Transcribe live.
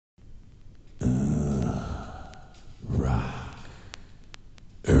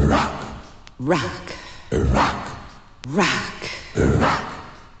Rock, rock, rock,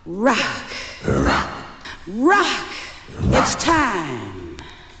 rock. It's time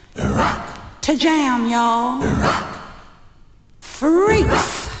to jam, y'all.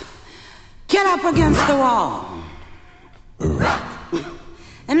 Freaks, get up against the wall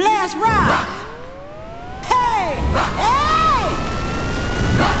and let's rock. Hey, hey.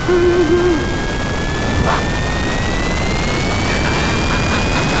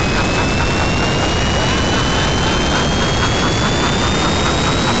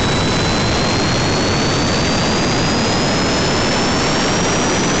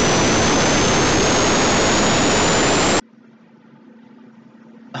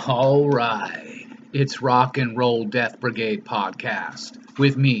 All right, it's Rock and Roll Death Brigade podcast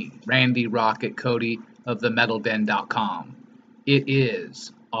with me, Randy Rocket Cody of themetalden.com. It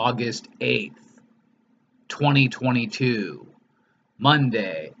is August 8th, 2022,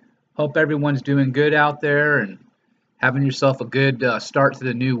 Monday. Hope everyone's doing good out there and having yourself a good start to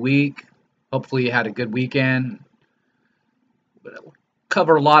the new week. Hopefully you had a good weekend. We'll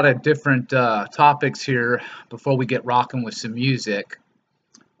cover a lot of different topics here before we get rocking with some music.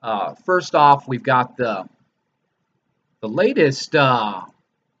 First off, we've got the latest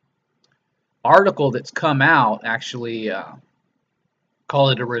article that's come out, actually call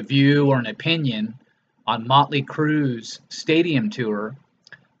it a review or an opinion on Motley Crue's stadium tour,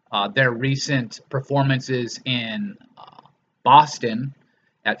 their recent performances in Boston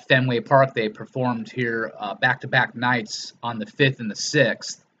at Fenway Park. They performed here back-to-back nights on the 5th and the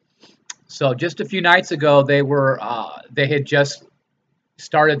 6th. So just a few nights ago, they had just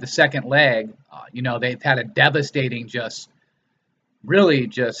started the second leg. They've had a devastating,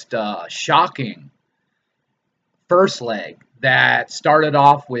 really shocking first leg that started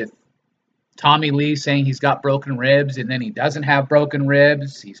off with Tommy Lee saying he's got broken ribs, and then he doesn't have broken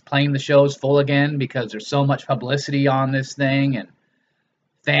ribs. He's playing the shows full again because there's so much publicity on this thing, and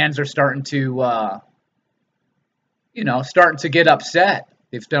fans are starting to get upset.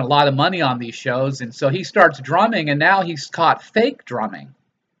 They've spent a lot of money on these shows, and so he starts drumming, and now he's caught fake drumming.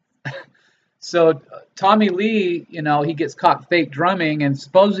 So Tommy Lee, he gets caught fake drumming, and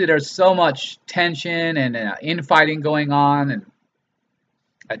supposedly there's so much tension and infighting going on and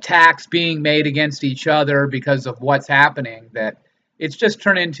attacks being made against each other because of what's happening that it's just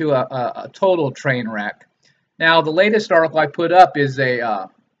turned into a total train wreck. Now, the latest article I put up is a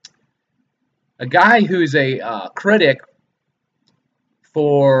guy who's a critic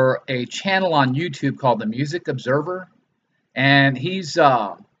for a channel on YouTube called The Music Observer, and he's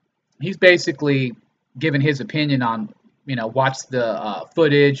basically given his opinion on, watch the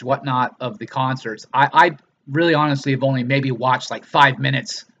footage, whatnot of the concerts. I really honestly have only maybe watched like 5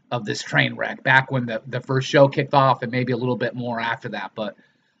 minutes of this train wreck back when the first show kicked off, and maybe a little bit more after that, but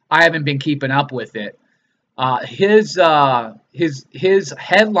I haven't been keeping up with it. His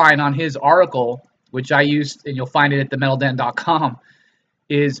headline on his article, which I used, and you'll find it at themetalden.com,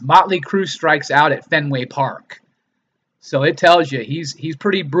 is Motley Crue strikes out at Fenway Park. So it tells you he's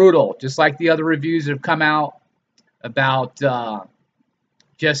pretty brutal, just like the other reviews that have come out about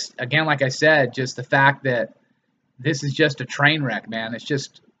just, again, like I said, just the fact that this is just a train wreck, man. It's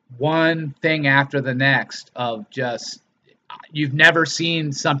just one thing after the next of just, you've never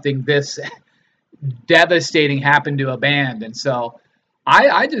seen something this devastating happen to a band. And so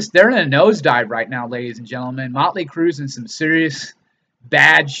they're in a nosedive right now, ladies and gentlemen. Motley Crue's in some serious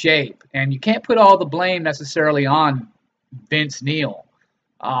bad shape, and you can't put all the blame necessarily on Vince Neil.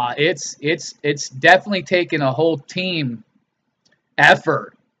 It's definitely taken a whole team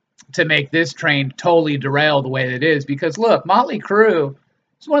effort to make this train totally derail the way it is, because look, Motley Crue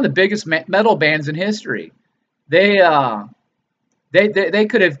is one of the biggest metal bands in history. They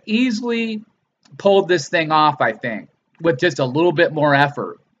could have easily pulled this thing off, I think, with just a little bit more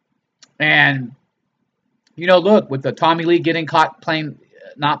effort. And look, with the Tommy Lee getting caught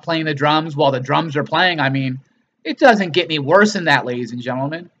not playing the drums while the drums are playing, I mean, it doesn't get any worse than that, ladies and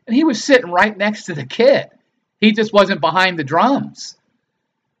gentlemen. And he was sitting right next to the kid. He just wasn't behind the drums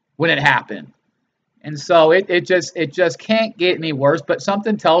when it happened. And so it just can't get any worse, but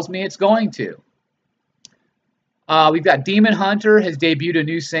something tells me it's going to. We've got Demon Hunter has debuted a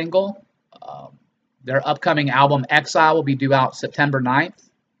new single. Their upcoming album, Exile, will be due out September 9th.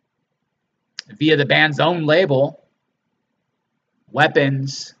 Via the band's own label,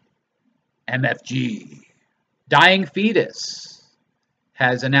 Weapons MFG. Dying Fetus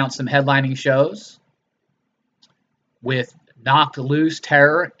has announced some headlining shows with Knocked Loose,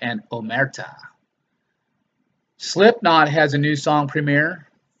 Terror, and Omerta. Slipknot has a new song premiere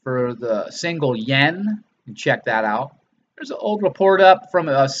for the single Yen. You can check that out. There's an old report up from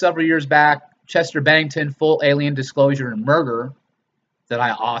several years back Chester Bennington, Full Alien Disclosure and Murder, that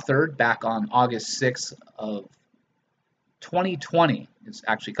I authored back on August 6th of 2020. It's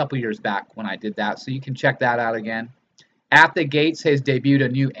actually a couple years back when I did that, so you can check that out again. At the Gates has debuted a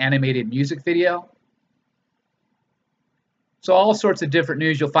new animated music video. So all sorts of different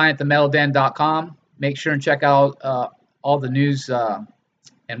news you'll find at themetalden.com. Make sure and check out all the news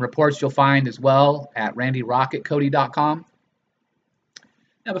and reports you'll find as well at randyrocketcody.com.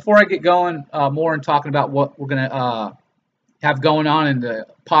 Now, before I get going more and talking about what we're going to have going on in the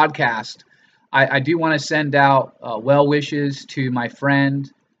podcast, I do want to send out well wishes to my friend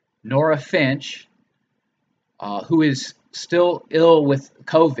Nora Finch, who is still ill with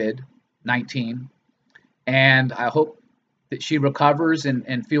COVID-19, and I hope that she recovers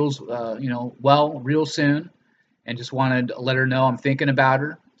and feels well real soon. And just wanted to let her know I'm thinking about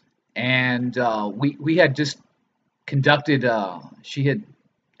her. And we had just conducted. She had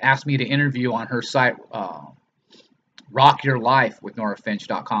asked me to interview on her site, Rock Your Life with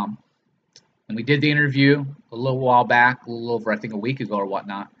NoraFinch.com. And we did the interview a little while back, a little over, I think, a week ago or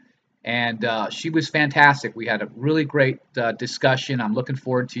whatnot. And she was fantastic. We had a really great discussion. I'm looking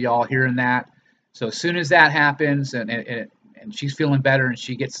forward to y'all hearing that. So as soon as that happens and she's feeling better and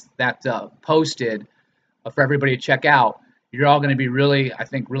she gets that posted for everybody to check out, you're all going to be really, I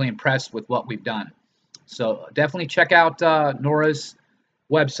think, really impressed with what we've done. So definitely check out Nora's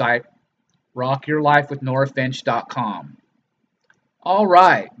website, rockyourlifewithnorafinch.com. All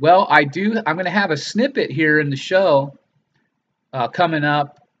right. Well, I'm going to have a snippet here in the show coming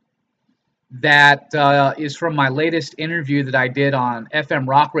up that is from my latest interview that I did on FM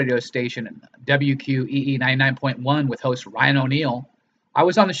rock radio station WQEE 99.1 with host Ryan O'Neill. I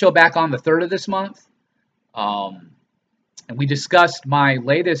was on the show back on the 3rd of this month, and we discussed my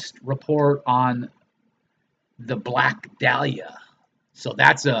latest report on the Black Dahlia. So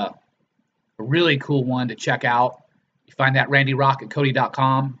that's a really cool one to check out. You find that at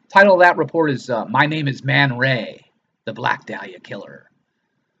randyrocketcody.com. Title of that report is My Name is Man Ray, the Black Dahlia Killer.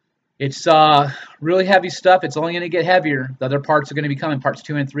 It's really heavy stuff. It's only going to get heavier. The other parts are going to be coming, parts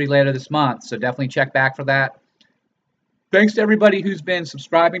 2 and 3 later this month. So definitely check back for that. Thanks to everybody who's been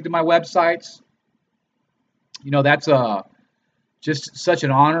subscribing to my websites. That's just such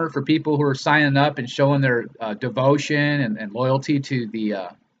an honor for people who are signing up and showing their devotion and loyalty to the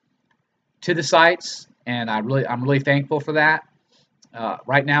sites. And I'm really thankful for that.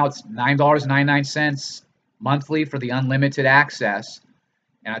 Right now it's $9.99 monthly for the unlimited access.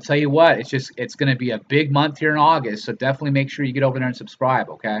 And I tell you what, it's going to be a big month here in August, so definitely make sure you get over there and subscribe,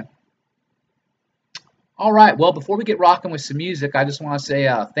 okay? All right, well, before we get rocking with some music, I just want to say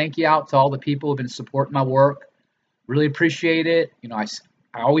thank you out to all the people who have been supporting my work. Really appreciate it. I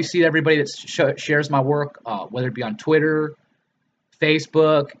always see everybody that shares my work, whether it be on Twitter,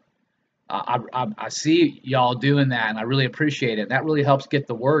 Facebook. I see y'all doing that, and I really appreciate it. That really helps get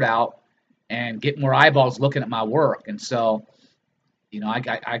the word out and get more eyeballs looking at my work. And so,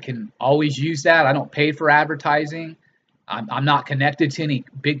 I can always use that. I don't pay for advertising. I'm not connected to any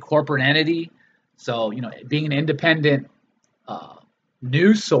big corporate entity. So, being an independent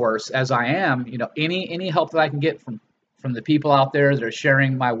news source as I am, any help that I can get from the people out there that are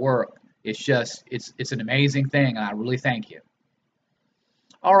sharing my work, it's an amazing thing, and I really thank you.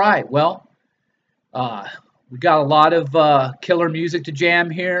 All right, well, we got a lot of killer music to jam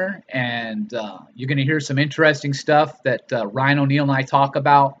here, and you're going to hear some interesting stuff that Ryan O'Neill and I talk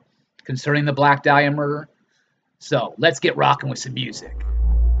about concerning the Black Dahlia murder. So let's get rocking with some music.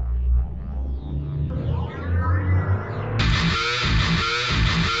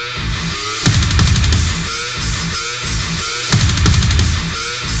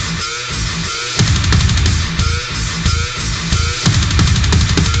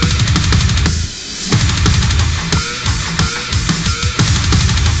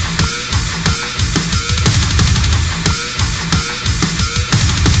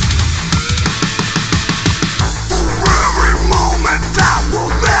 Every moment that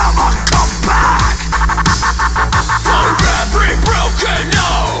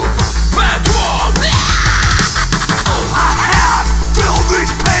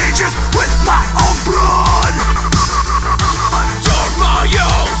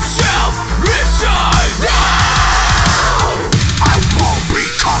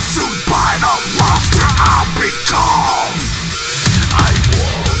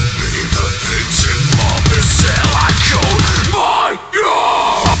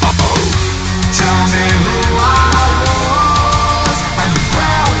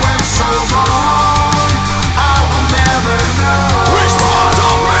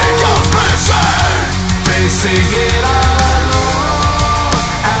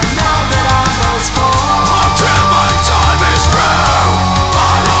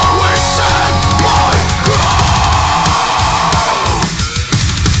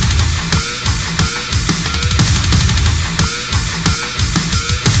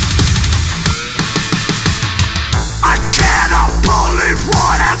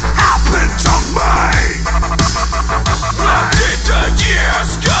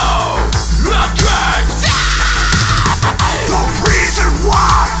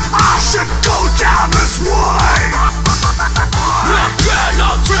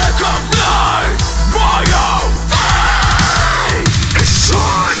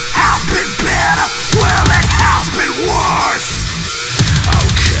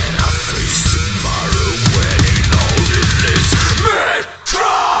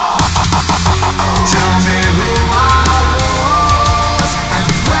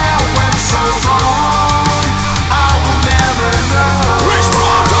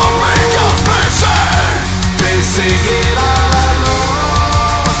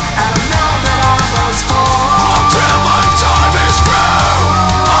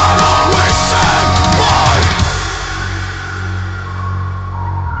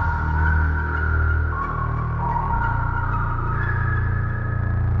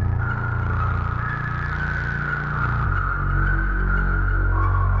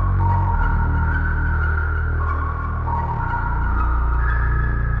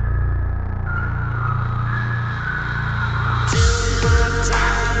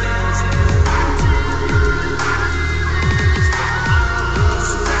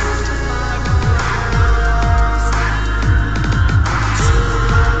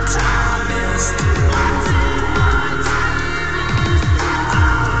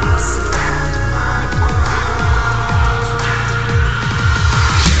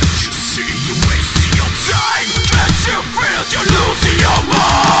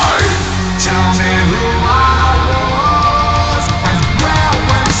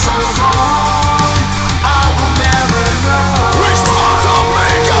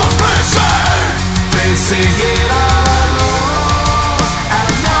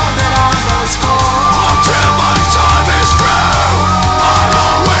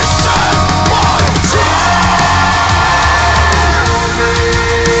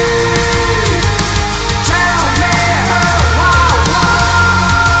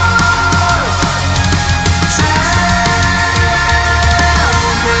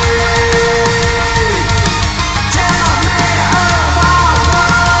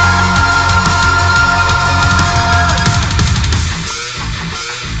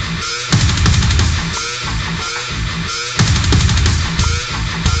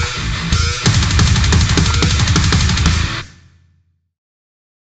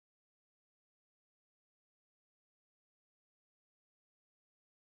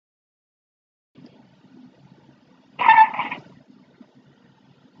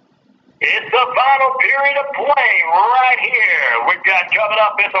It's the final period of play right here. We've got coming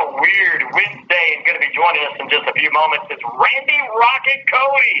up, it's a weird Wednesday, and going to be joining us in just a few moments is Randy Rocket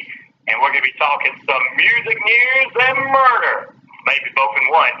Cody. And we're going to be talking some music news and murder, maybe both in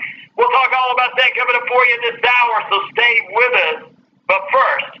one. We'll talk all about that coming up for you this hour, so stay with us. But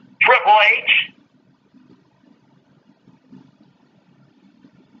first, Triple H.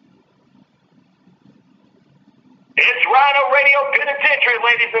 It's Rhino Radio Penitentiary,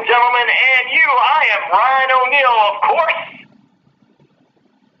 ladies and gentlemen, and I am Ryan O'Neal, of course.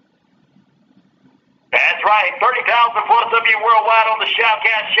 That's right, 30,000 plus of you worldwide on the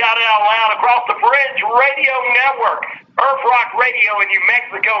Shoutcast, Shout It Out Loud across the Fringe Radio Network, Earth Rock Radio in New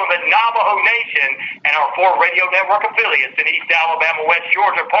Mexico and the Navajo Nation, and our 4 radio network affiliates in East Alabama, West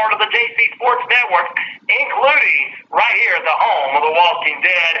Georgia, part of the JC Sports Network, including right here at the home of the Walking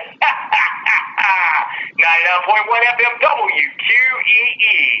Dead, 99.1 FM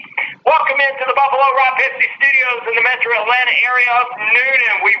WQEE. Welcome into the Buffalo Rock Pepsi Studios in the Metro Atlanta area of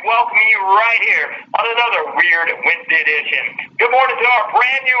Newnan. We welcome you right here on another Weird Wednesday edition. Good morning to our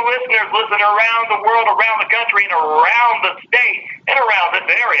brand new listeners listening around the world, around the country, and around the state, and around this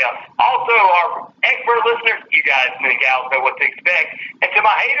area. Also, our expert listeners, you guys and gals know what to expect. And to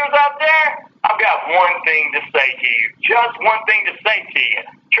my haters out there, I've got one thing to say to you. Just one thing to say to you.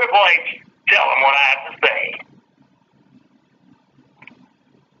 Triple H, tell them what I have to say.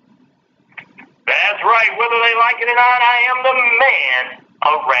 That's right. Whether they like it or not, I am the man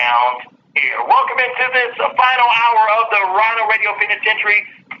around here. Welcome into this final hour of the Rhino Radio Penitentiary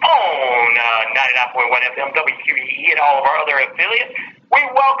on 99.1 FM WQEE and all of our other affiliates. We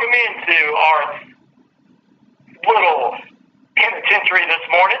welcome into our little penitentiary this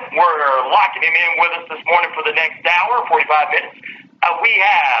morning. We're locking him in with us this morning for the next hour, 45 minutes. We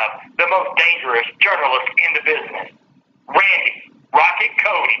have the most dangerous journalist in the business, Randy Rocket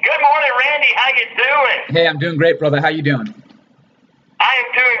Cody. Good morning, Randy. How you doing? Hey, I'm doing great, brother. How you doing? I am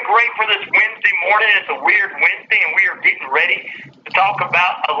doing great for this Wednesday morning. It's a weird Wednesday, and we are getting ready to talk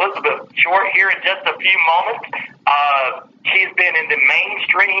about Elizabeth Short here in just a few moments. She's been in the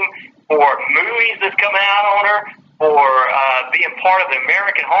mainstream for movies that's coming out on her, for being part of the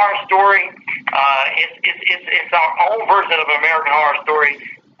American Horror Story. It's our own version of American Horror Story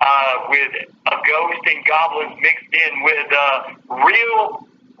with a ghost and goblins mixed in with real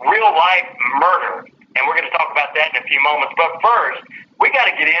life murder. And we're going to talk about that in a few moments. But first, we got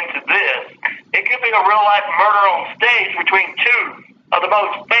to get into this. It could be a real life murder on stage between 2 of the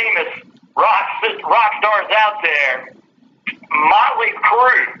most famous rock stars out there, Motley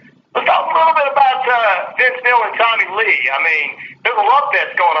Crue. Let's talk a little bit about Vince Neil and Tommy Lee. I mean, there's a love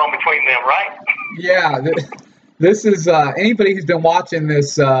fest going on between them, right? Yeah, this is anybody who's been watching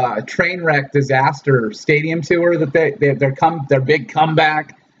this train wreck disaster stadium tour that their big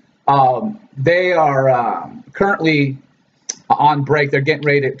comeback. They are currently on break. They're getting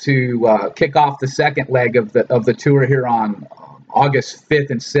ready to kick off the second leg of the tour here on August 5th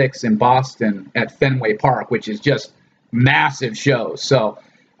and 6th in Boston at Fenway Park, which is just massive shows. So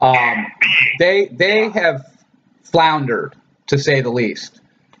they have floundered, to say the least,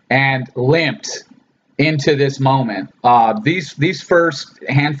 and limped into this moment. These first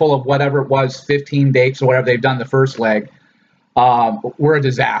handful of whatever it was, 15 dates or whatever they've done the first leg, were a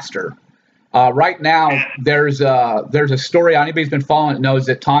disaster. Right now, there's a story. Anybody's been following it knows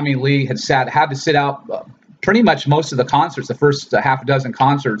that Tommy Lee had to sit out pretty much most of the concerts, the first half a dozen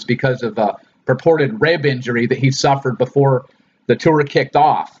concerts, because of a purported rib injury that he suffered before the tour kicked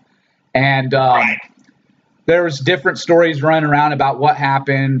off. And there's different stories running around about what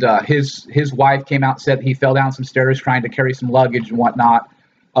happened. His wife came out and said he fell down some stairs trying to carry some luggage and whatnot.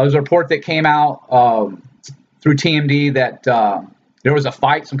 There was a report that came out through TMD that there was a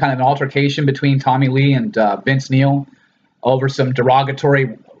fight, some kind of an altercation between Tommy Lee and Vince Neil over some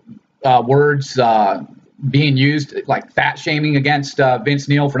derogatory words being used, like fat shaming against Vince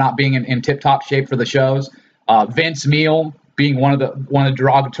Neil for not being in tip-top shape for the shows. Vince Neil being one of the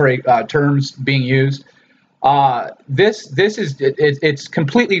derogatory terms being used. It's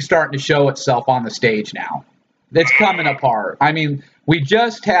completely starting to show itself on the stage now. It's coming apart. I mean, I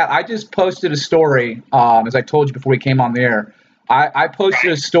just posted a story, as I told you before we came on the air. I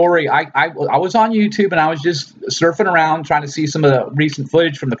posted a story. I was on YouTube and I was just surfing around trying to see some of the recent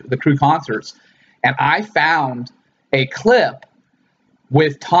footage from the Crue concerts, and I found a clip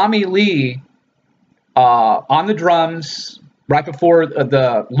with Tommy Lee on the drums right before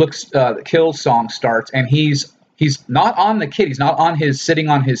the Kill song starts, and he's not on the kit. He's not sitting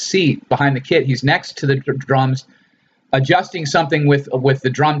on his seat behind the kit. He's next to the drums, adjusting something with the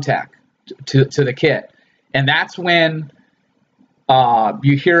drum tech to the kit, and that's when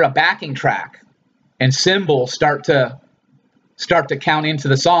you hear a backing track and cymbals start to count into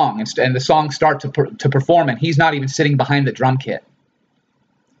the song, and the song start to perform, and he's not even sitting behind the drum kit.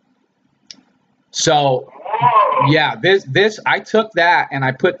 So yeah, this I took that and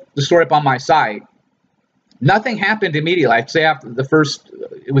I put the story up on my site. Nothing happened immediately. I'd say after the first,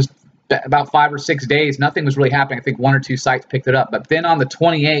 it was about 5 or 6 days, nothing was really happening. I think 1 or 2 sites picked it up. But then on the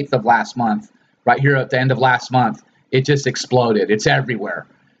 28th of last month, right here at the end of last month, it just exploded. It's everywhere.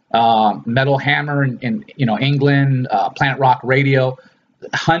 Metal Hammer in England, Planet Rock Radio,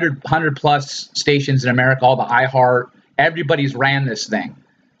 100 plus stations in America, all the iHeart, everybody's ran this thing.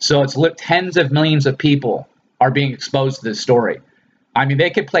 So it's tens of millions of people are being exposed to this story. I mean,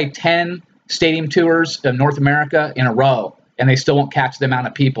 they could play 10 stadium tours of North America in a row, and they still won't catch the amount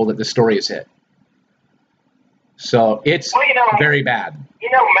of people that the story has hit. So it's very bad.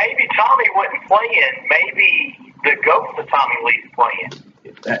 Maybe Tommy wasn't playing. Maybe the ghost of Tommy Lee's playing.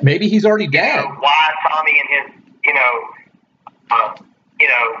 Maybe he's already dead. Why Tommy and his,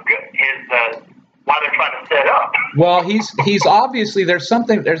 why they're trying to set up. Well, he's obviously there's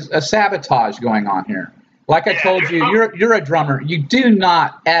a sabotage going on here. Like I told you, you're a drummer. You do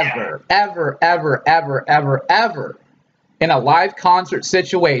not ever in a live concert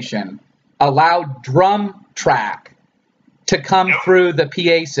situation allow drum track to come through the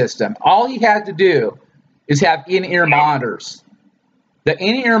PA system. All he had to do is have in-ear monitors. The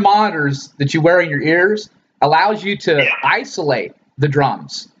in-ear monitors that you wear in your ears allows you to isolate the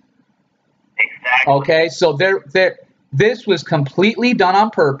drums. Exactly. Okay, so this was completely done on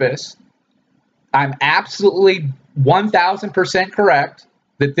purpose. I'm absolutely 1,000% correct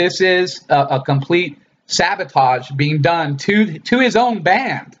that this is a complete sabotage being done to his own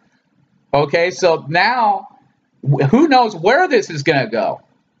band. Okay, so now who knows where this is going to go?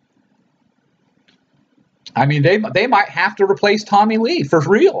 I mean, they might have to replace Tommy Lee for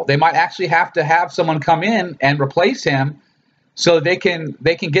real. They might actually have to have someone come in and replace him so they can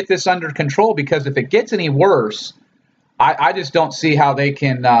get this under control. Because if it gets any worse, I just don't see how they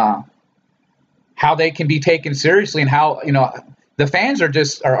can be taken seriously, and how the fans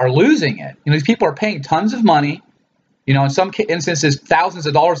are losing it. These people are paying tons of money, in some instances thousands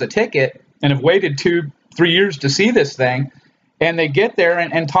of dollars a ticket, and have waited 2-3 years to see this thing, and they get there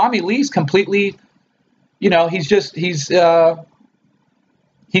and Tommy Lee's completely. He's trying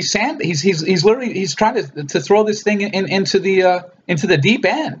to throw this thing into the deep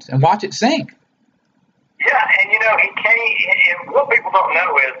end and watch it sink. Yeah, and he came. And what people don't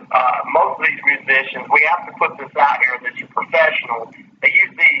know is most of these musicians, we have to put this out here that you're professional. They use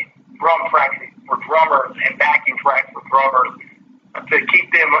these drum tracks for drummers and backing tracks for drummers to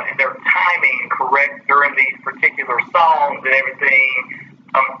keep their timing correct during these particular songs and everything.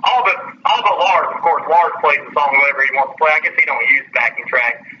 All but Lars, of course. Lars plays the song whatever he wants to play. I guess he don't use backing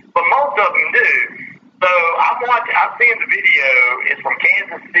tracks, but most of them do. So I'm seeing the video. It's from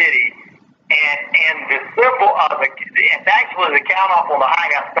Kansas City, and the symbol of it's actually the count off on the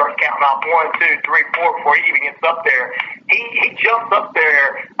hi-hat starts counting off 1, 2, 3, 4 before he even gets up there. He jumps up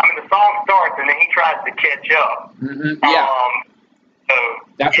there. I mean, the song starts and then he tries to catch up. Mm-hmm. Yeah. So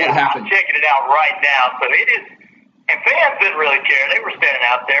that's what happened. I'm checking it out right now. So it is. And fans didn't really care. They were standing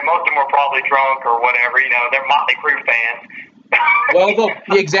out there. Most of them were probably drunk or whatever. They're Motley Crue fans. Well,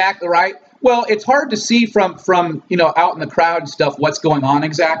 exactly right. Well, it's hard to see from out in the crowd and stuff what's going on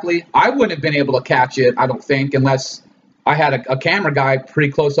exactly. I wouldn't have been able to catch it, I don't think, unless I had a camera guy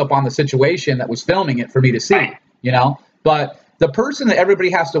pretty close up on the situation that was filming it for me to see. But the person that everybody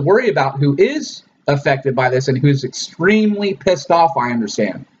has to worry about who is affected by this and who's extremely pissed off, I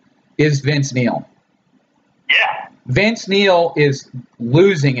understand, is Vince Neil. Yeah. Vince Neil is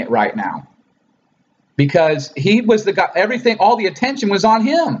losing it right now because he was the guy. All the attention was on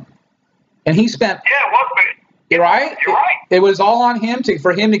him, and he spent. Yeah, it was. Right. You're right. It was all on him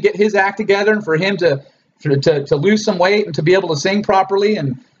for him to get his act together and for him to lose some weight and to be able to sing properly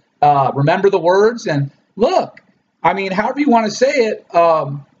and remember the words. And look, I mean, however you want to say it,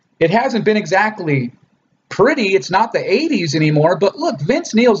 it hasn't been exactly pretty. It's not the 80s anymore. But look,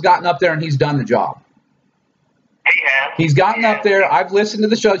 Vince Neil's gotten up there and he's done the job. He's gotten up there. I've listened to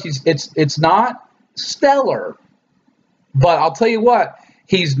the shows. It's not stellar, but I'll tell you what,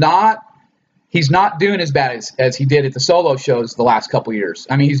 he's not doing as bad as he did at the solo shows the last couple years.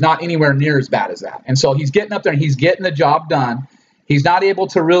 I mean, he's not anywhere near as bad as that. And so he's getting up there and he's getting the job done. He's not able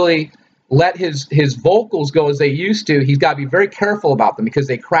to really let his vocals go as they used to. He's got to be very careful about them because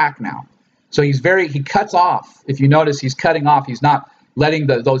they crack now. So he cuts off. If you notice, he's cutting off. He's not letting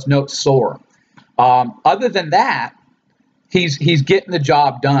those notes soar. Other than that, he's getting the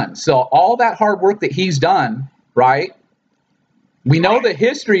job done. So all that hard work that he's done, right, We know the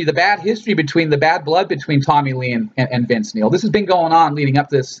history, the bad history between the bad blood between Tommy Lee and Vince Neil. This has been going on leading up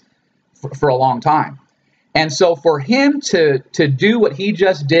this for a long time. And so for him to do what he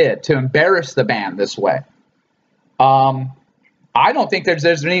just did, to embarrass the band this way, I don't think there's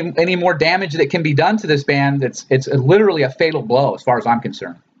any more damage that can be done to this band. It's literally a fatal blow as far as I'm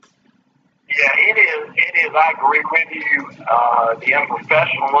concerned. Yeah, it is. It is. I agree with you. The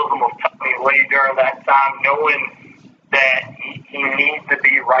unprofessionalism of Tommy Lee during that time, knowing that he needs to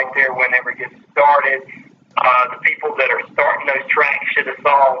be right there whenever it gets started. The people that are starting those tracks should have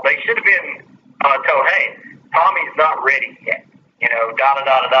saw. They should have been told, "Hey, Tommy's not ready yet. You know,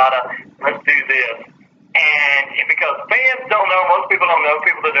 let's do this." And because fans don't know, most people don't know,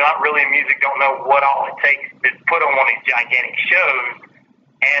 people that are not really in music don't know what all it takes to put on one of these gigantic shows.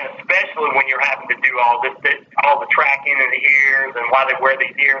 And especially when you're having to do all this, all the tracking in the ears and why they wear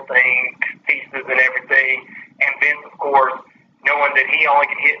these ear things, pieces and everything. And Vince, of course, knowing that he only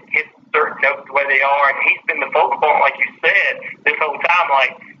can hit certain notes the way they are. And he's been the focal point, like you said, this whole time.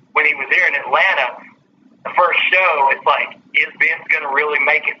 Like when he was here in Atlanta, the first show, it's like, is Vince going to really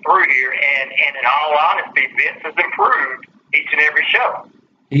make it through here? And in all honesty, Vince has improved each and every show.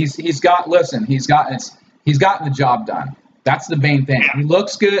 He's gotten the job done. That's the main thing. Yeah. He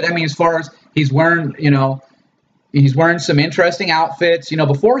looks good. I mean, as far as he's wearing some interesting outfits. You know,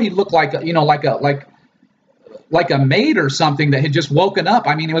 before he looked like a maid or something that had just woken up.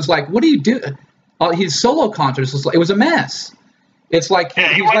 I mean, it was like, what do you do? His solo concerts, it was a mess. It's like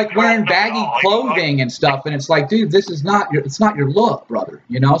he's like wearing baggy clothing and stuff, and it's like, dude, it's not your look, brother.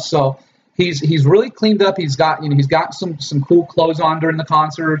 You know, so he's really cleaned up. He's got some cool clothes on during the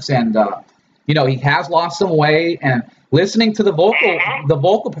concerts, and he has lost some weight. And listening to the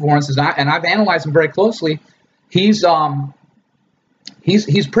vocal performances, and I've analyzed them very closely, he's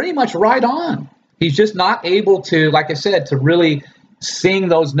pretty much right on. He's just not able to, like I said, to really sing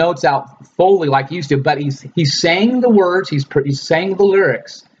those notes out fully like he used to. But he's saying the words, he's saying the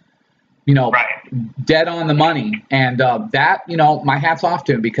lyrics, right, dead on the money. And that, my hat's off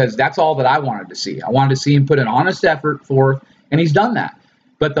to him, because that's all that I wanted to see. I wanted to see him put an honest effort forth, and he's done that.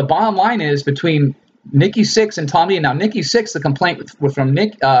 But the bottom line is, between Nikki Sixx and Tommy, now Nikki Sixx, the complaint from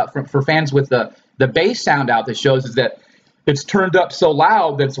Nick for fans with the bass sound out that shows is that it's turned up so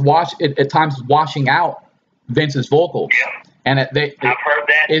loud that it's at times washing out Vince's vocals. Yeah. And I've heard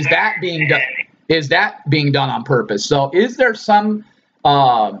that. Is that being done? Is that being done on purpose? So is there some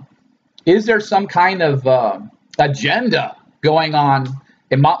kind of agenda going on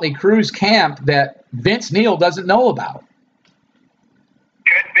in Motley Crue's camp that Vince Neil doesn't know about?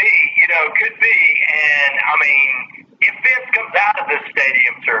 Could be. And I mean, if Vince comes out of this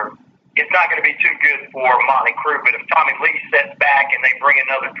stadium tour, it's not going to be too good for Motley Crue. But if Tommy Lee sets back and they bring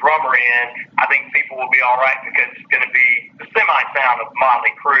another drummer in, I think people will be all right, because it's going to be the semi-sound of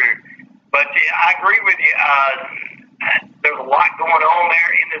Motley Crue. But yeah, I agree with you. There's a lot going on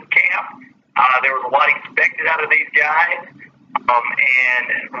there in this camp. There was a lot expected out of these guys. And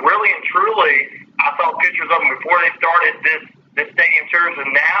really and truly, I saw pictures of them before they started this stadium tours, and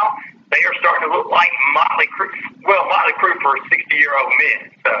now they are starting to look like Motley Crue. Well, Motley Crue for 60-year-old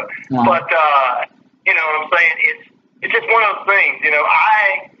men. So, But you know what I'm saying? It's just one of those things.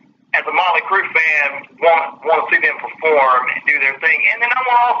 I, as a Motley Crue fan, want to see them perform and do their thing. And then I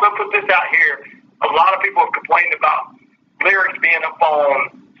want to also put this out here. A lot of people have complained about lyrics being up on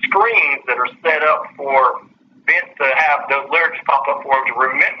screens that are set up for Vince to have those lyrics pop up for him to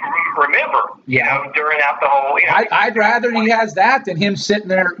remember, during out the whole. I'd rather he has that than him sitting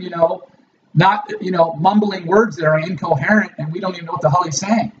there, not, mumbling words that are incoherent and we don't even know what the hell he's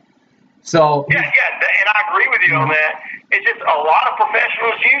saying. So yeah, and I agree with you on that. It's just a lot of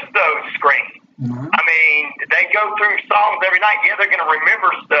professionals use those screens. Mm-hmm. I mean, they go through songs every night. Yeah, they're going to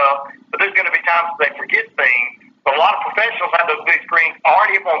remember stuff, but there's going to be times they forget things. But a lot of professionals have those big screens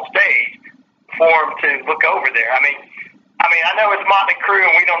already up on stage for them to look over there. I mean, I know it's Motley Crue,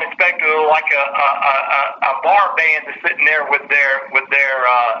 and we don't expect a bar band to sitting there with their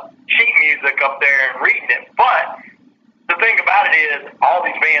sheet music up there and reading it. But the thing about it is, all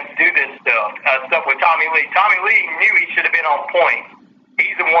these bands do this stuff with Tommy Lee. Tommy Lee knew he should have been on point.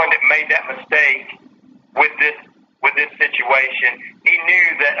 He's the one that made that mistake with this situation. He knew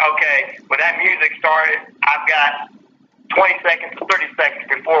that, okay, when that music started, I've got 20 seconds to 30 seconds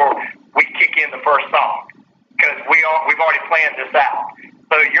before we kick in the first song, because we've already planned this out.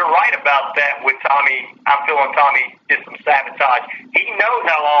 So you're right about that with Tommy. I'm feeling Tommy did some sabotage. He knows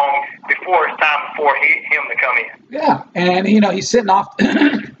how long before it's time for him to come in. Yeah, and he's sitting off.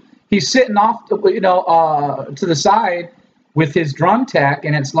 He's sitting off, to the side with his drum tech,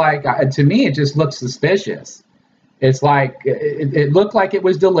 and it's like, to me, it just looks suspicious. It's like it looked like it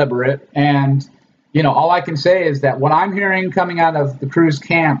was deliberate, and you know, all I can say is that what I'm hearing coming out of the Cruz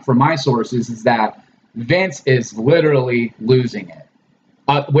camp from my sources is that Vince is literally losing it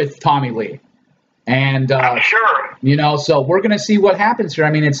with Tommy Lee, and I'm sure. you know, so we're going to see what happens here.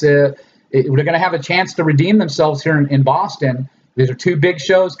 I mean, we're going to have a chance to redeem themselves here in Boston. These are two big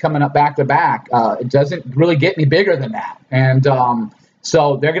shows coming up back to back. It doesn't really get any bigger than that, and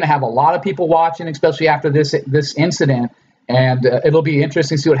so they're going to have a lot of people watching, especially after this incident. And it'll be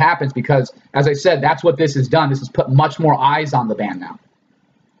interesting to see what happens because, as I said, that's what this has done. This has put much more eyes on the band now.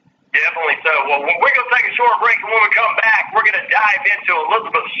 Definitely so. Well, we're going to take a short break, and when we come back, we're going to dive into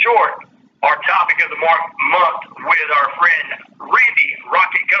Elizabeth Short, our topic of the month, with our friend Randy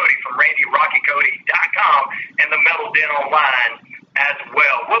Rocket Cody from RandyRocketCody.com and the Metal Den Online as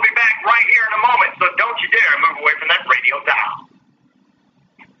well. We'll be back right here in a moment, so don't you dare move away from that radio dial.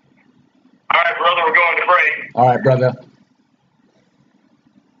 All right, brother, we're going to break. All right, brother.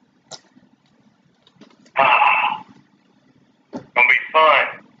 Gonna be fun.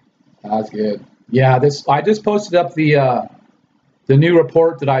 That's good. Yeah, I just posted up the new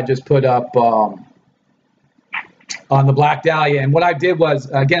report that I just put up on the Black Dahlia, and what I did was,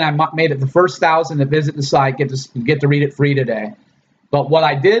 again, I made it the first 1,000 to visit the site get to read it free today. But what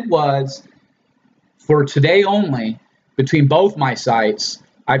I did was, for today only, between both my sites,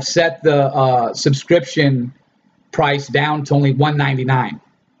 I've set the subscription price down to only $1.99.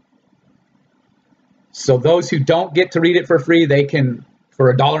 So those who don't get to read it for free, they can,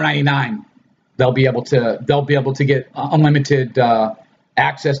 for $1.99, they'll be able to get unlimited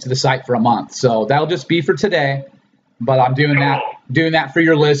access to the site for a month. So that'll just be for today, but I'm doing that for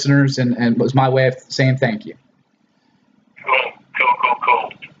your listeners, and it was my way of saying thank you. Cool.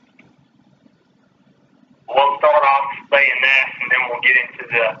 We'll start off saying that, and then we'll get into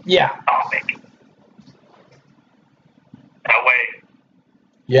the topic. That way.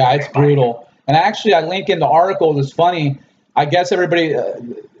 Yeah, it's brutal. And actually, I link in the article. It's funny. I guess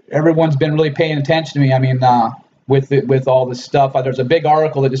everyone's been really paying attention to me. I mean, with all this stuff, there's a big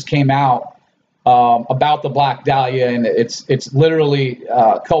article that just came out about the Black Dahlia, and it's literally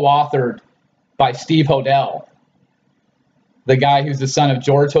co-authored by Steve Hodel, the guy who's the son of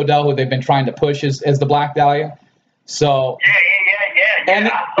George Hodel, who they've been trying to push as the Black Dahlia. So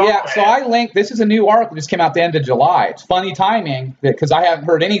so I linked. This is a new article. This came out the end of July. It's funny timing because I haven't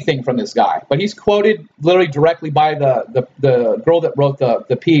heard anything from this guy, but he's quoted literally directly by the girl that wrote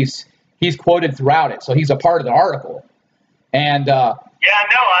the piece. He's quoted throughout it, so he's a part of the article. And I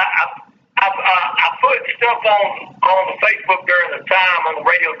put stuff on the Facebook during the time on the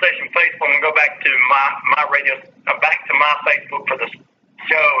radio station Facebook, and go back to my radio, back to my Facebook for the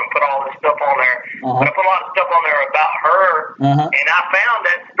show and put all this stuff on there. But I put a lot of stuff on there about her, and I found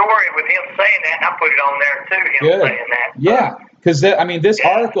that story with him saying that, and I put it on there too. Saying that. Yeah, because this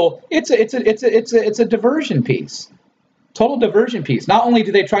article, it's a diversion piece, total diversion piece. Not only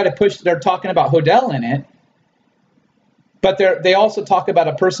do they try to push, they're talking about Hodel in it, but they also talk about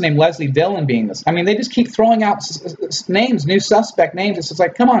a person named Leslie Dillon being this. I mean, they just keep throwing out names, new suspect names. It's just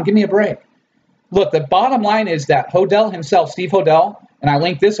like, come on, give me a break. Look, the bottom line is that Hodel himself, Steve Hodel, and I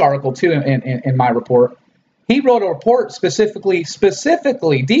linked this article too in my report. He wrote a report specifically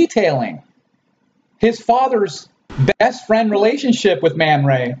detailing his father's best friend relationship with Man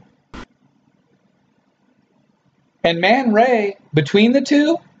Ray. And Man Ray, between the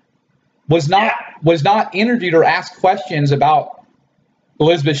two, was not interviewed or asked questions about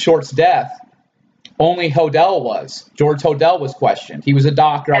Elizabeth Short's death. Only Hodel was. George Hodel was questioned. He was a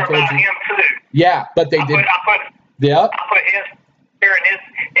doctor. I told you. Him too. Yeah, but they did. I put his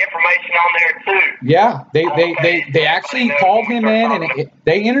information on there too. Yeah, they actually called him in and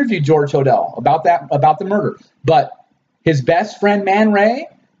they interviewed George Hodel about the murder. But his best friend Man Ray,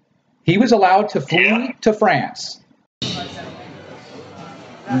 he was allowed to flee to France. You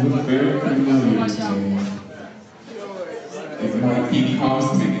look very familiar to me. It might be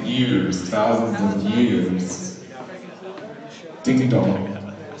cosmic years, thousands of years. Ding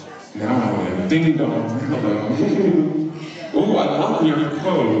dong. Now I am. Ding dong. Hello. Oh, I love your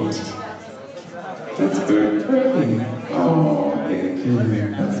coat. That's very pretty. Oh, thank you.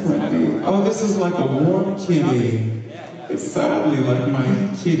 That's my thing. Oh, this is like a warm kitty. It's sadly like my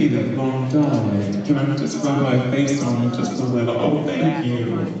kitty that long died. Can I just rub my face on it just a little? Oh, thank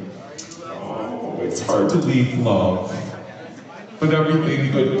you. Oh, it's hard to leave love. But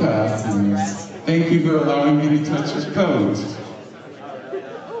everything good passes. Thank you for allowing me to touch your coat.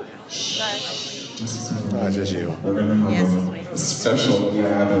 Just you. We're gonna have a special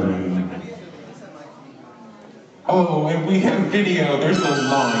gathering. Oh, and we have video. There's a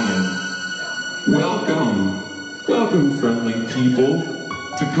lion. Welcome. Welcome, friendly people,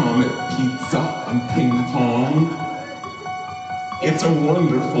 to Comet Pizza and Ping Pong. It's a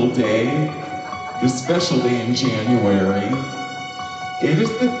wonderful day, especially in January. It is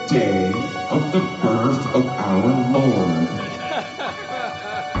the day of the birth of our Lord.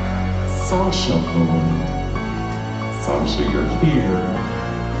 Sasha, Lord. Sasha, you're here.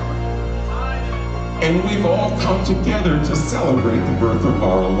 And we've all come together to celebrate the birth of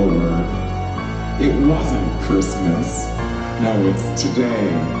our Lord. It wasn't Christmas. No, it's today.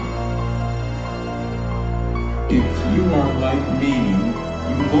 If you are like me, you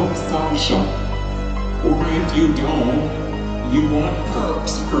love Sasha. Or if you don't, you want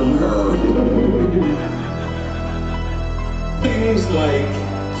perks from her. Things like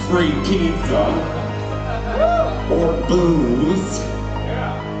free pizza, or booze,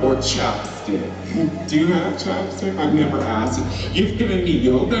 or chapstick. Do you have chapstick? I've never asked. You've given me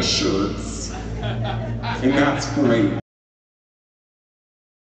yoga shirts, and that's great.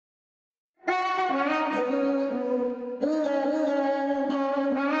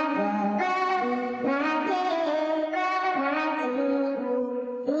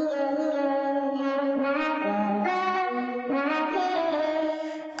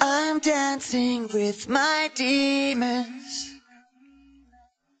 I'm dancing with my demons.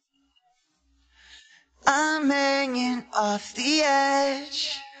 I'm hanging off the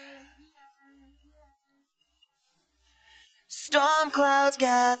edge. Storm clouds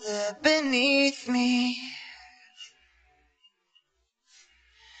gather beneath me.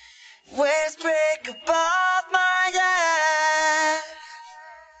 Waves break above my head.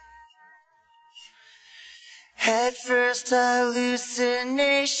 Head first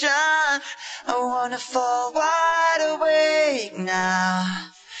hallucination. I wanna fall wide awake now.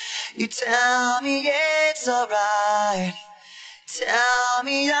 You tell me it's alright. Tell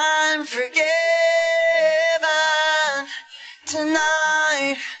me I'm forgiven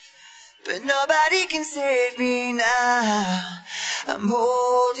tonight. But nobody can save me now. I'm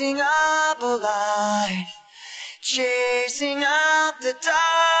holding up a light, chasing out the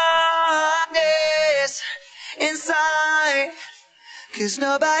darkness inside. 'Cause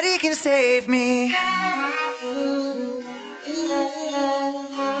nobody can save me.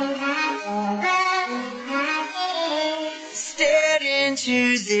 Stared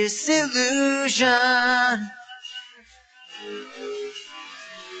into this illusion,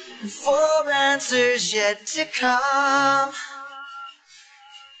 for answers yet to come.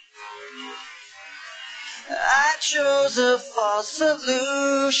 I chose a false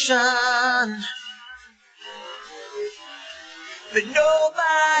solution, but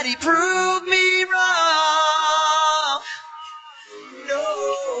nobody proved me wrong.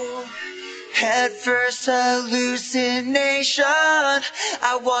 No. Head first hallucination.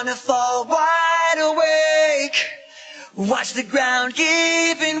 I wanna fall wide awake. Watch the ground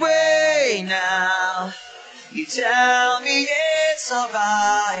giving way now. You tell me it's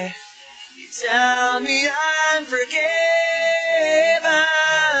alright. You tell me I'm forgiven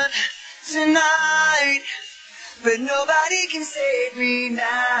tonight. But nobody can save me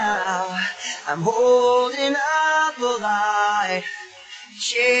now. I'm holding up a light,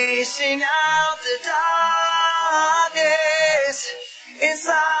 chasing out the darkness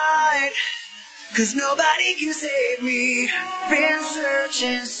inside. 'Cause nobody can save me. Been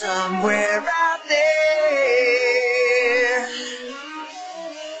searching somewhere out there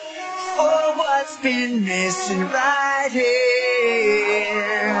for what's been missing right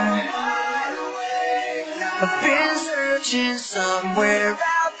here. I've been searching somewhere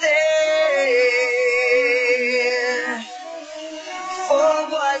out there for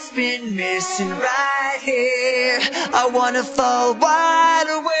what's been missing right here. I wanna fall wide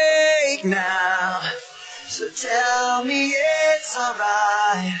awake now. So tell me it's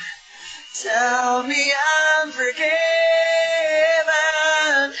alright. Tell me I'm forgiven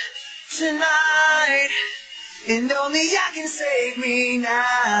tonight. And only I can save me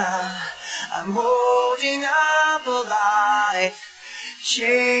now. I'm holding up a light,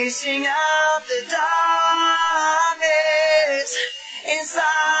 chasing out the darkness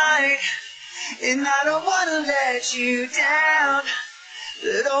inside. And I don't wanna let you down,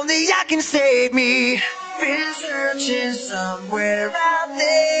 but only I can save me. Been searching somewhere out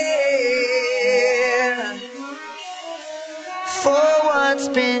there for what's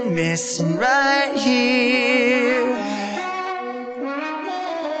been missing right here.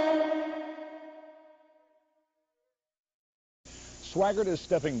 Swaggart is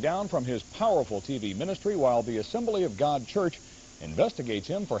stepping down from his powerful TV ministry while the Assembly of God Church investigates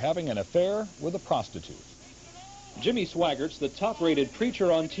him for having an affair with a prostitute. Jimmy Swaggart's the top-rated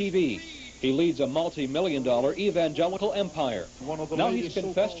preacher on TV. He leads a multi-million-dollar evangelical empire. Now he's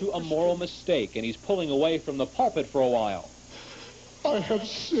confessed to a moral mistake, and he's pulling away from the pulpit for a while. I have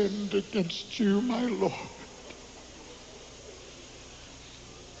sinned against you, my Lord.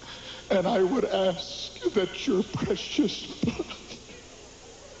 And I would ask that your precious blood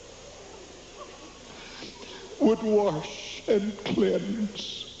would wash and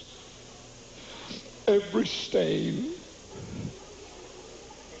cleanse every stain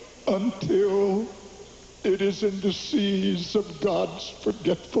until it is in the seas of God's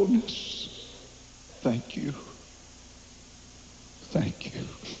forgetfulness. Thank you. Thank you.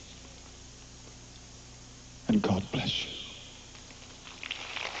 And God bless you.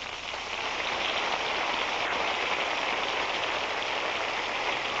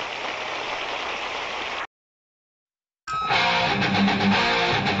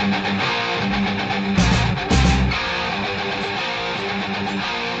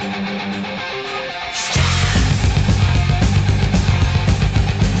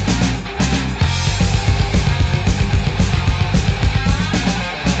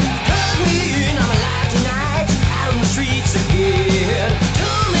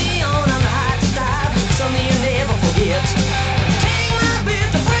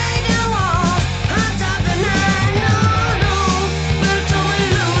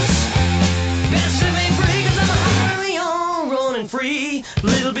 Free, a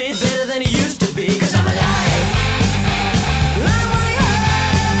little bit better than it used to be, 'cause I'm alive. I'm alive.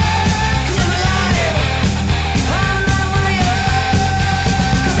 'Cause I'm alive. I'm alive.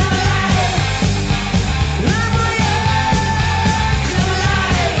 'Cause I'm alive. I'm alive. 'Cause I'm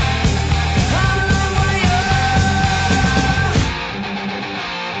alive.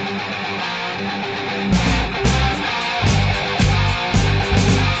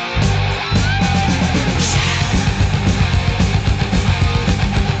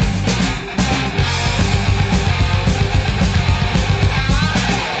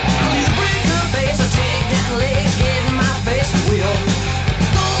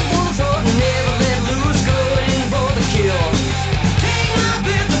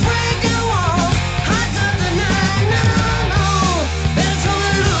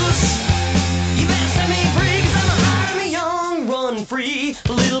 Free,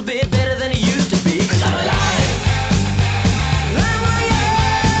 a little bit better than it used to be, 'cause I'm alive. I'm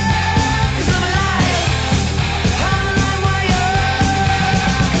alive. 'Cause I'm alive. I'm alive.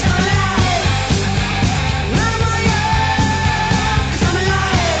 'Cause I'm alive. I'm alive. 'Cause I'm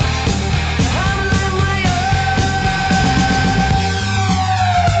alive.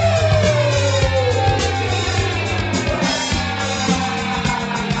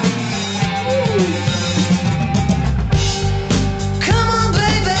 Come on,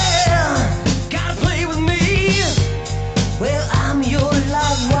 baby, gotta play with me.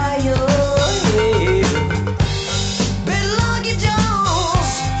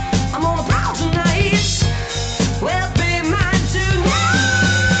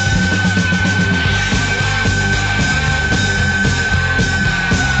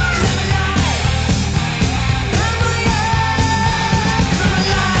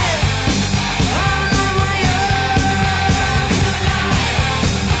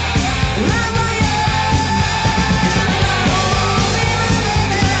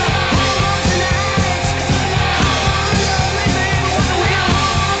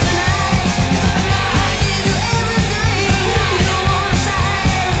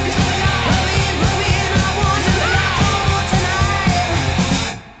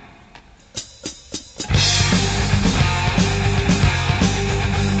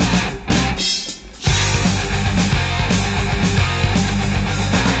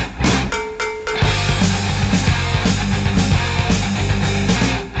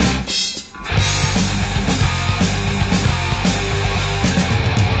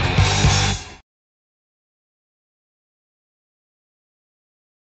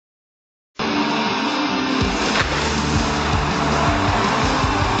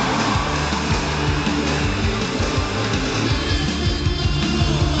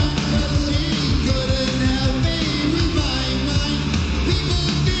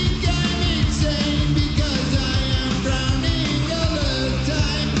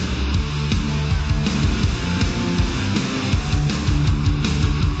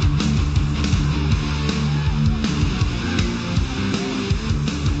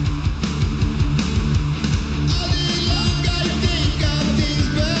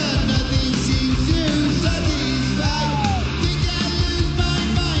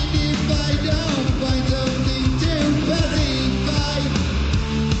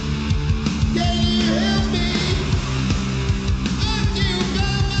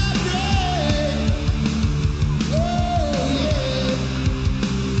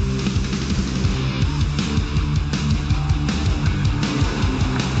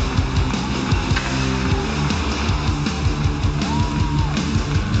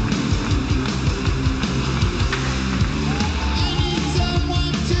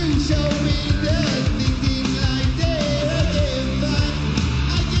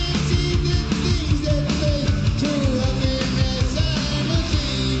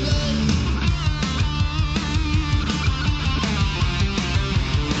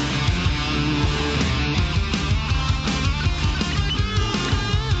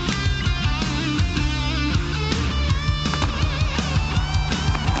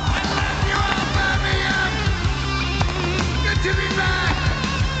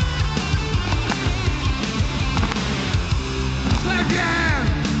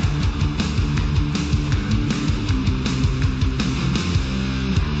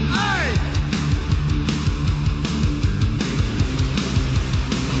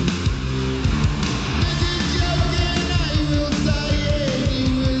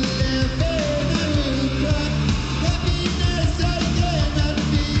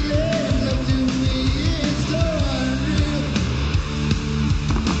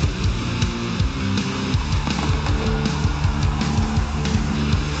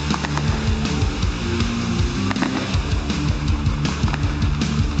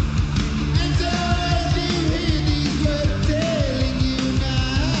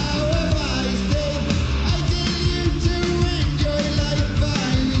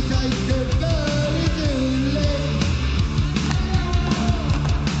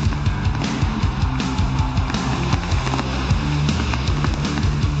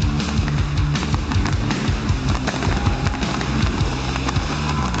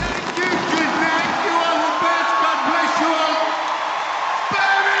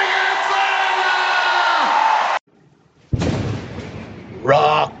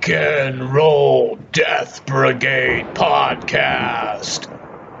 and Roll Death Brigade podcast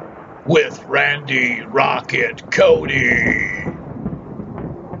with Randy Rocket Cody.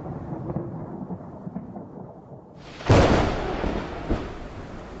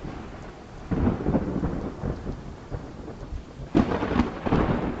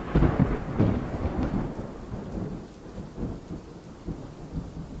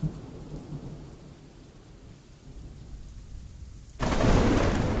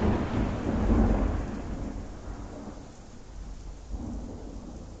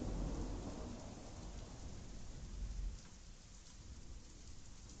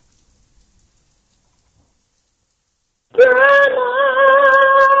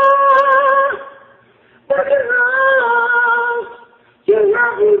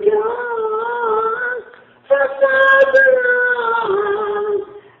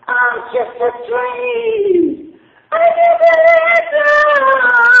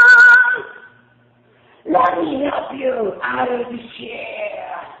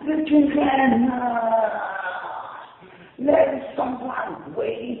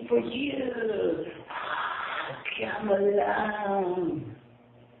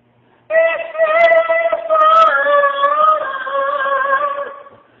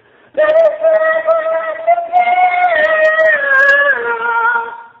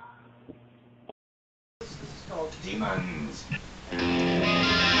 Demons.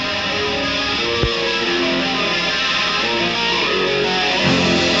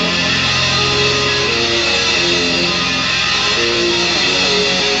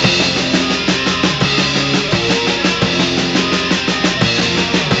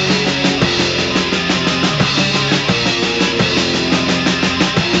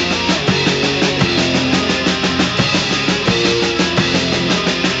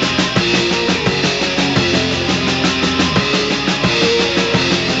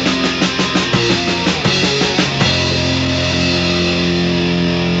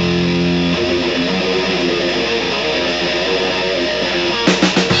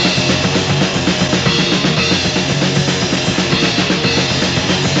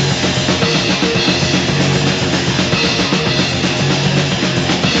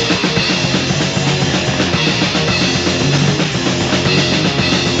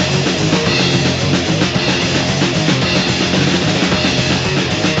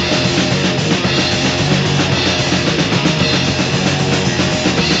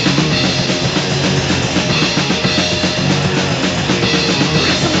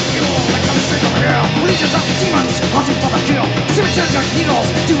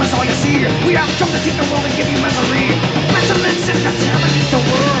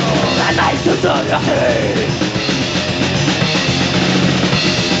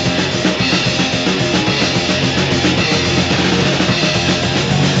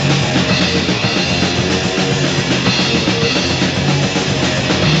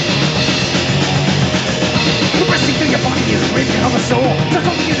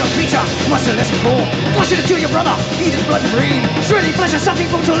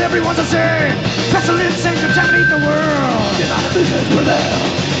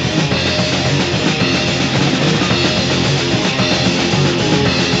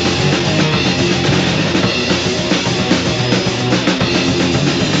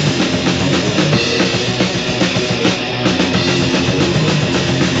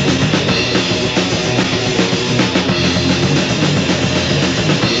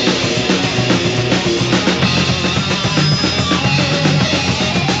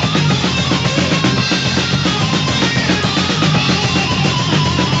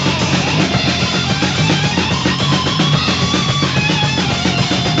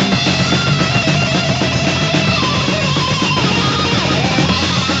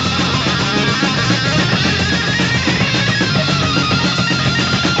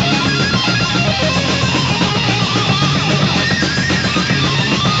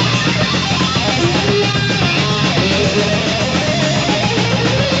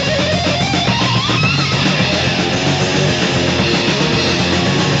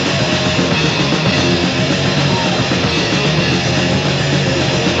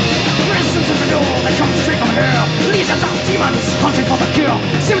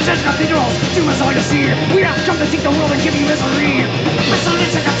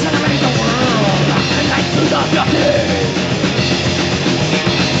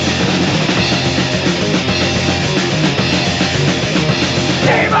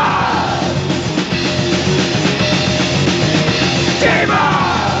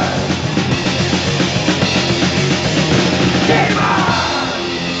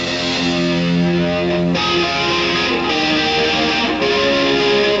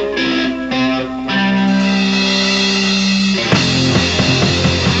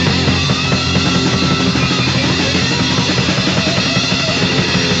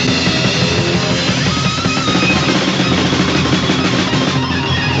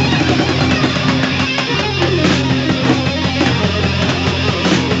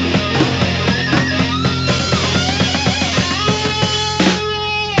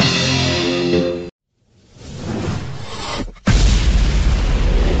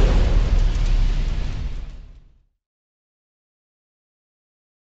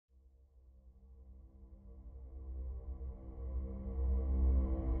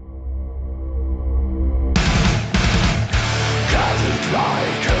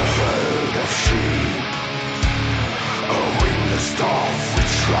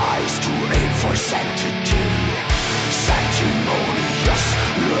 rise to aim for sanctity. Sanctimonious,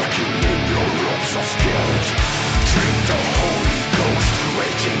 lurking in your robes of guilt. Drink the Holy Ghost,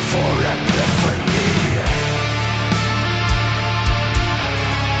 waiting for epiphany.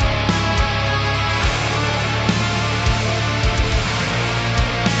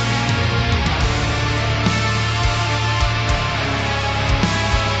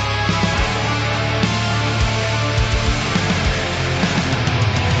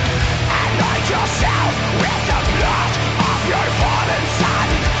 Yourself with the blood of your fallen son.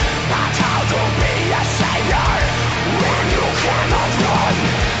 Not how to be a savior when you cannot run.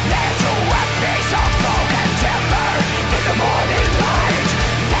 Led to a piece of broken timber in the morning light,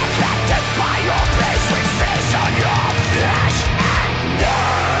 neglected by your place with face on your flesh and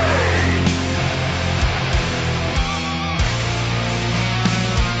night.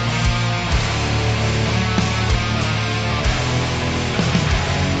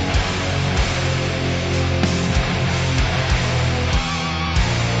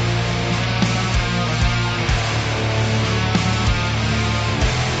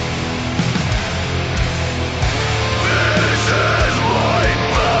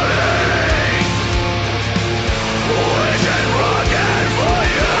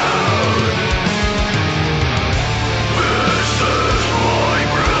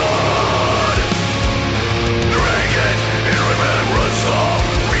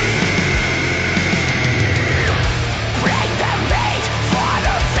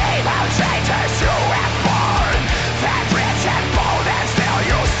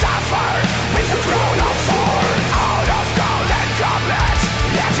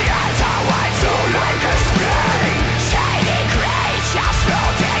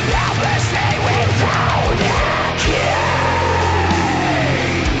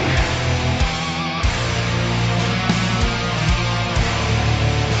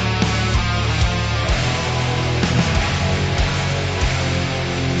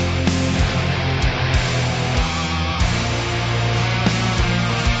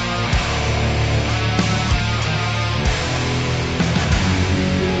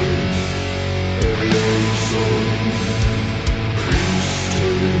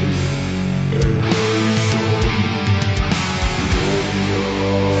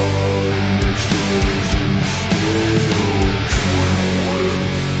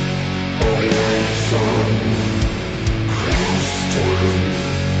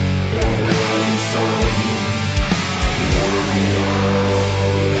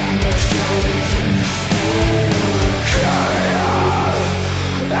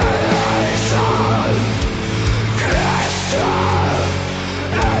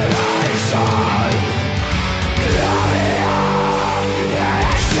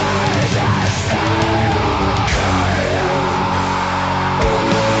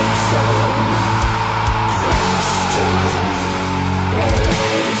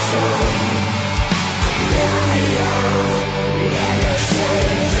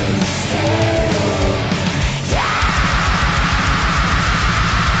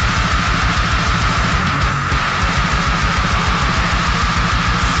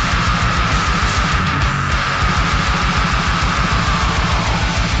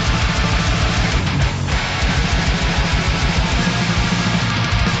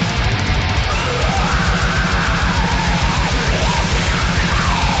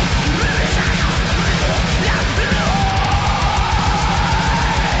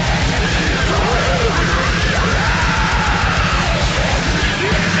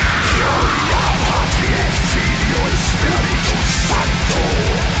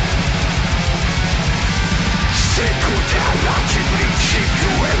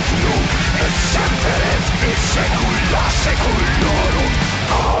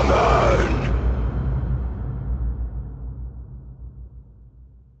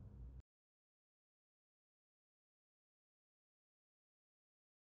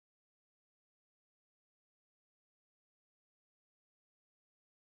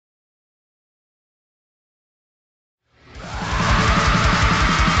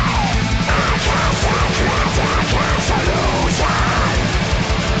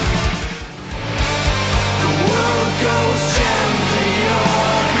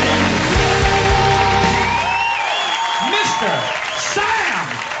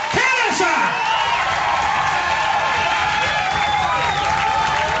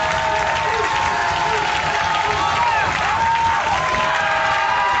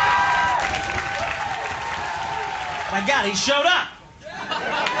 My God, he showed up.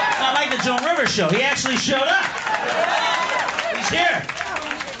 It's not like the Joan Rivers show. He actually showed up. He's here.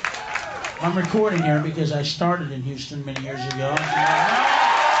 I'm recording here because I started in Houston many years ago.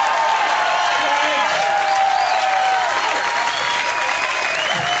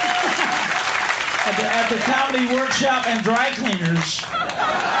 Comedy Workshop and Dry Cleaners,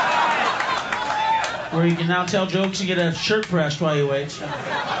 where you can now tell jokes and get a shirt pressed while you wait. So.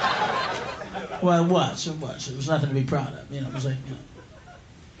 Well, it was. It was nothing to be proud of. You know, it was like,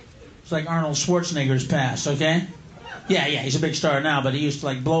 it's like Arnold Schwarzenegger's past. Okay. Yeah, he's a big star now, but he used to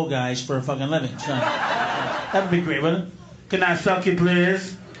like blow guys for a fucking living. So that would be great, wouldn't it? Can I fuck you,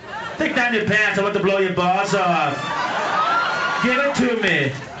 please? Take down your pants. I want to blow your balls off. Give it to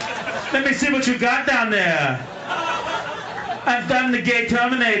me. Let me see what you got down there. I'm the gay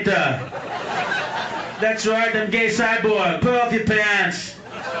Terminator. That's right, I'm gay cyborg. Pull off your pants.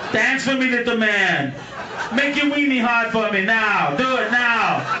 Dance for me, little man. Make your weenie hard for me now. Do it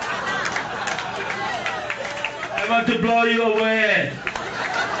now. I want to blow you away.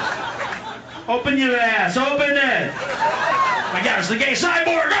 Open your ass. Open it. Oh my God, it's the gay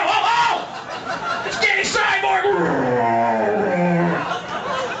cyborg. Oh! It's gay cyborg.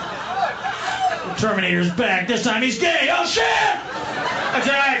 The Terminator's back. This time he's gay. Oh shit! That's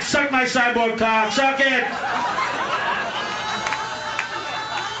all right. Suck my cyborg cock. Suck it.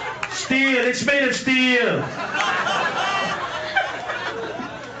 Steel. It's made of steel.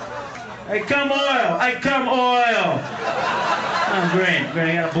 I come oil. I come oil. Oh, great.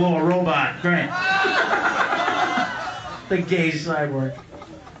 I gotta blow a robot. Great. The gay cyborg.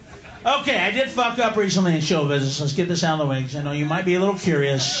 Okay, I did fuck up recently in show business. Let's get this out of the way, because I know you might be a little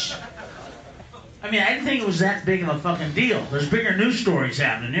curious. I mean, I didn't think it was that big of a fucking deal. There's bigger news stories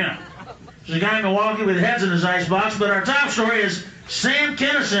happening, you know. There's a guy in Milwaukee with heads in his icebox, but our top story is Sam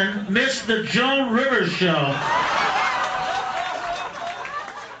Kinison missed the Joan Rivers show.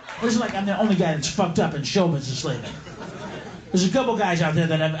 This is like I'm the only guy that's fucked up in show business lately. There's a couple guys out there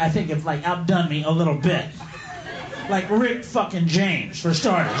that I think have like outdone me a little bit. Like Rick fucking James, for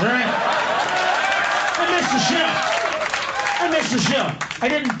starters, all right? I missed the show. I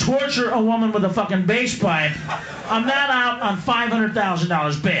didn't torture a woman with a fucking bass pipe. I'm not out on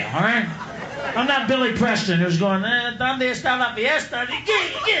 $500,000 bail, all right? I'm not Billy Preston who's going, ¿Dónde está la fiesta? You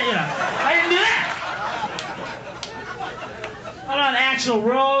know, I didn't do that. I'm not Axl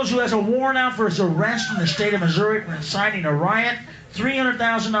Rose, who has a warrant out for his arrest in the state of Missouri for inciting a riot,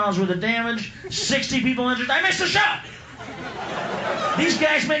 $300,000 worth of damage, 60 people injured. I missed the show. These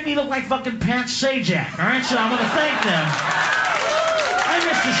guys make me look like fucking Pat Sajak, all right? So I'm going to thank them. I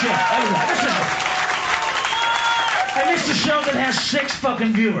missed the show. I missed the show that has 6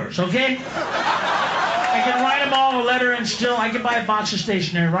 fucking viewers, okay? I can write them all a letter and still, I can buy a box of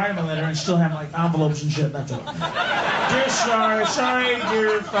stationery, write them a letter and still have like envelopes and shit, that's all. Dear sorry,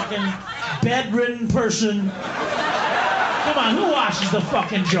 dear fucking bedridden person. Come on, who watches the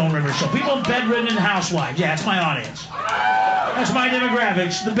fucking Joan Rivers show? People bedridden and housewives. Yeah, it's my audience. That's my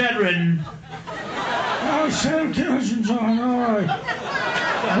demographics, the bedridden. Oh, Sam Kinison's on, all right.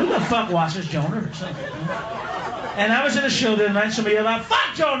 Yeah, who the fuck watches Joan Rivers? And I was in a show the other night, somebody yelled out,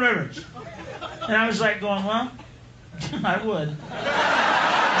 fuck Joan Rivers! And I was like going, well, I would.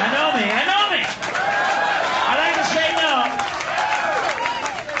 I know me.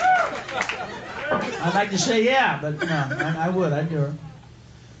 I'd like to say yeah, but no, I would. I'd do her.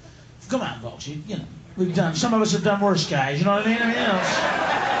 Come on, folks. You know, some of us have done worse, guys. You know what I mean? You know,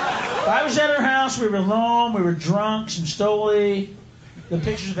 I was at her house. We were alone. We were drunk. Some Stoli. The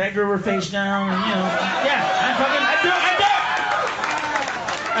pictures of Edgar were face down. And, you know, yeah, I'd do it.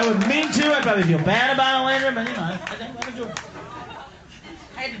 I would mean to. I'd probably feel bad about it later, but you know, I'd do it.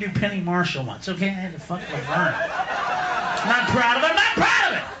 I had to do Penny Marshall once. Okay, I had to fuck Laverne. Not proud of it.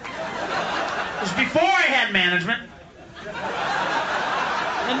 It was before I had management.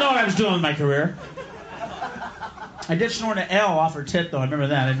 I didn't know what I was doing with my career. I did snort an L off her tit, though. I remember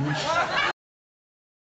that.